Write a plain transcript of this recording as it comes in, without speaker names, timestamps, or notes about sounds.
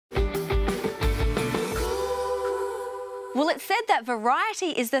Well, it said that variety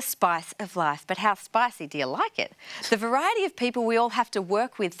is the spice of life, but how spicy do you like it? The variety of people we all have to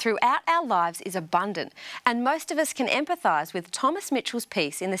work with throughout our lives is abundant, and most of us can empathise with Thomas Mitchell's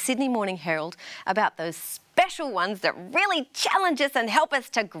piece in the Sydney Morning Herald about those special ones that really challenge us and help us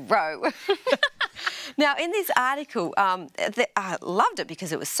to grow. Now, in this article, I loved it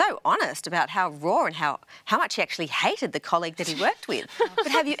because it was so honest about how raw and how much he actually hated the colleague that he worked with. But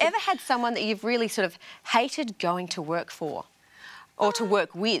have you ever had someone that you've really sort of hated going to work for or to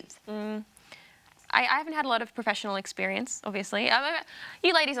work with? I haven't had a lot of professional experience, obviously.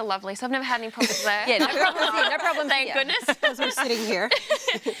 You ladies are lovely, so I've never had any problems there. Yeah, no problems here, no problems Thank goodness. Because we're sitting here.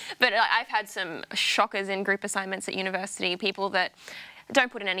 But I've had some shockers in group assignments at university, people that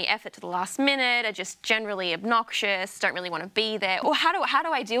don't put in any effort to the last minute, are just generally obnoxious, don't really want to be there. Or how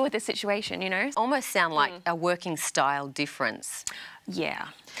do I deal with this situation, you know? Almost sound like a working style difference. Yeah.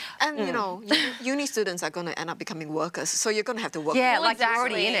 And, you know, uni students are going to end up becoming workers, so you're going to have to work. Yeah, Well, like exactly. you're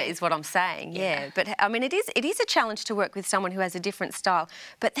already in it is what I'm saying, yeah. But, I mean, it is a challenge to work with someone who has a different style.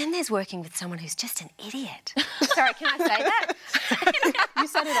 But then there's working with someone who's just an idiot. Sorry, can I say that? You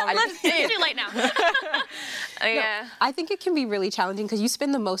said it already. It's too late now. Yeah. No, I think it can be really challenging because you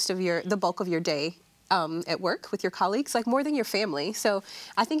spend the bulk of your day at work with your colleagues, like more than your family. So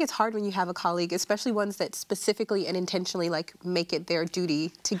I think it's hard when you have a colleague, especially ones that specifically and intentionally like make it their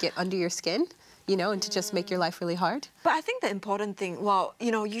duty to get under your skin, you know, and to just make your life really hard. But I think the important thing, well,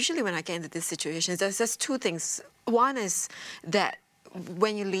 you know, usually when I get into this situation, there's two things. One is that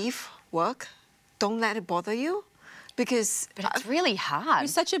when you leave work, don't let it bother you. Because But it's really hard. You're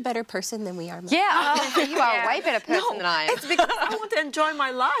such a better person than we are. Mel. Yeah, you are a way better person than I am. it's because I want to enjoy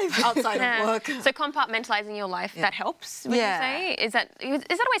my life outside of work. So compartmentalising your life, that helps, would you say? Is that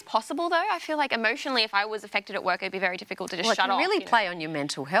always possible, though? I feel like emotionally, if I was affected at work, it'd be very difficult to just Well, shut off. it can really play on your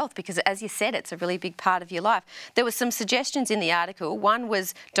mental health because, as you said, it's a really big part of your life. There were some suggestions in the article. One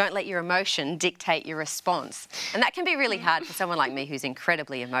was don't let your emotion dictate your response. And that can be really hard for someone like me who's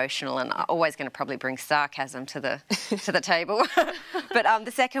incredibly emotional and always going to probably bring sarcasm to the table. But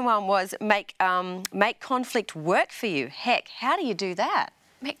the second one was make conflict work for you. Heck, how do you do that?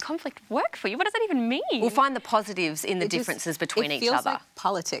 Make conflict work for you? What does that even mean? We'll find the positives in the differences between each other. It feels like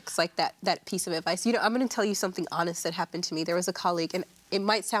politics, like that piece of advice. You know, I'm going to tell you something honest that happened to me. There was a colleague, and it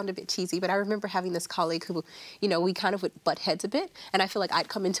might sound a bit cheesy, but I remember having this colleague who, you know, we kind of would butt heads a bit, and I feel like I'd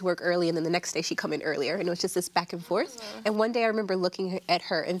come into work early, and then the next day she'd come in earlier, and it was just this back and forth. And one day I remember looking at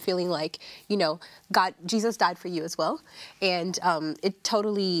her and feeling like, you know, Jesus died for you as well. And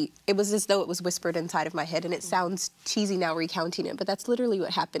it was as though it was whispered inside of my head, and it sounds cheesy now recounting it, but that's literally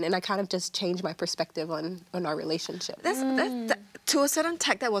what happened, and I kind of just changed my perspective on our relationship. To a certain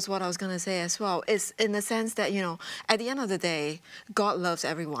tact, that was what I was going to say as well, is in the sense that, you know, at the end of the day, God loves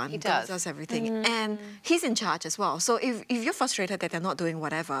everyone. He does. God does everything. And He's in charge as well. So if you're frustrated that they're not doing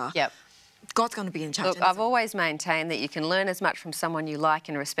whatever, God's going to be in charge. Look, I've always maintained that you can learn as much from someone you like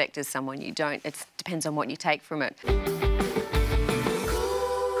and respect as someone you don't. It depends on what you take from it.